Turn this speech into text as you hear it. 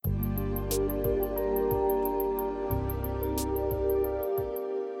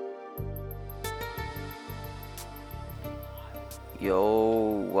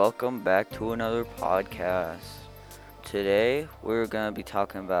Yo, welcome back to another podcast. Today, we're going to be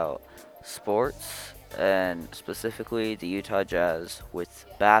talking about sports and specifically the Utah Jazz with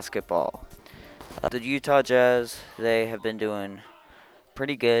basketball. The Utah Jazz, they have been doing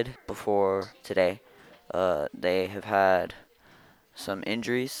pretty good before today. They have had some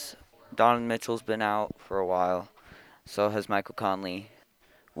injuries. Donovan Mitchell's been out for a while, so has Michael Conley.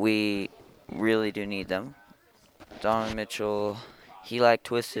 We really do need them. Donovan Mitchell, he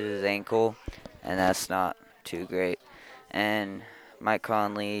twisted his ankle, and that's not too great. And Mike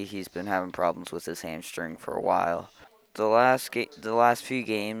Conley, he's been having problems with his hamstring for a while. The last few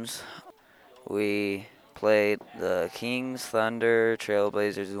games, we played the Kings, Thunder,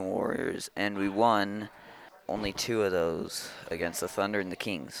 Trailblazers, and Warriors, and we won only two of those against the Thunder and the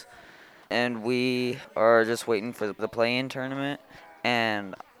Kings. And we are just waiting for the play-in tournament,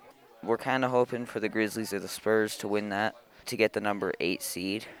 and we're kind of hoping for the Grizzlies or the Spurs to win that to get the number 8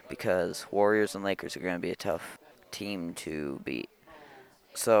 seed because Warriors and Lakers are going to be a tough team to beat.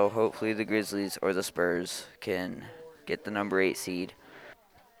 So hopefully the Grizzlies or the Spurs can get the number 8 seed.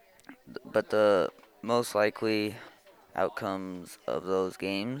 But the most likely outcomes of those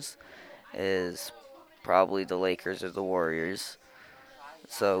games is probably the Lakers or the Warriors.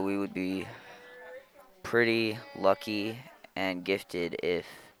 So we would be pretty lucky and gifted if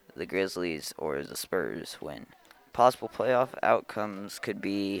the Grizzlies or the Spurs win. Possible playoff outcomes could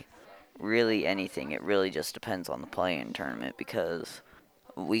be really anything. It really just depends on the play-in tournament because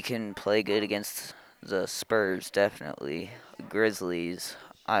we can play good against the Spurs, definitely. Grizzlies,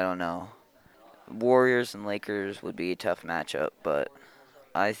 I don't know. Warriors and Lakers would be a tough matchup, but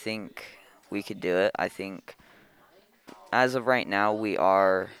I think we could do it. I think as of right now, we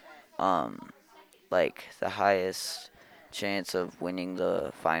are the highest chance of winning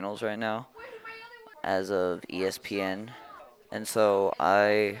the finals right now as of ESPN. And so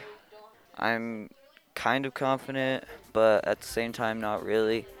I'm kind of confident, but at the same time not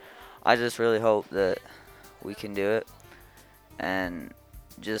really. I just really hope that we can do it, and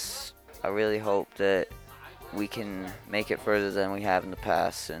just I really hope that we can make it further than we have in the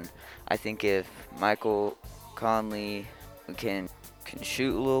past. And I think if Michael Conley can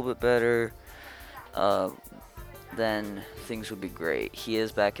shoot a little bit better, then things would be great. He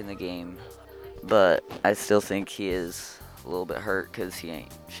is back in the game, but I still think he is a little bit hurt because he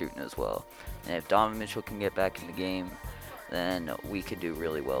ain't shooting as well. And if Donovan Mitchell can get back in the game, then we could do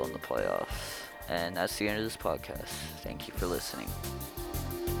really well in the playoffs. And that's the end of this podcast. Thank you for listening.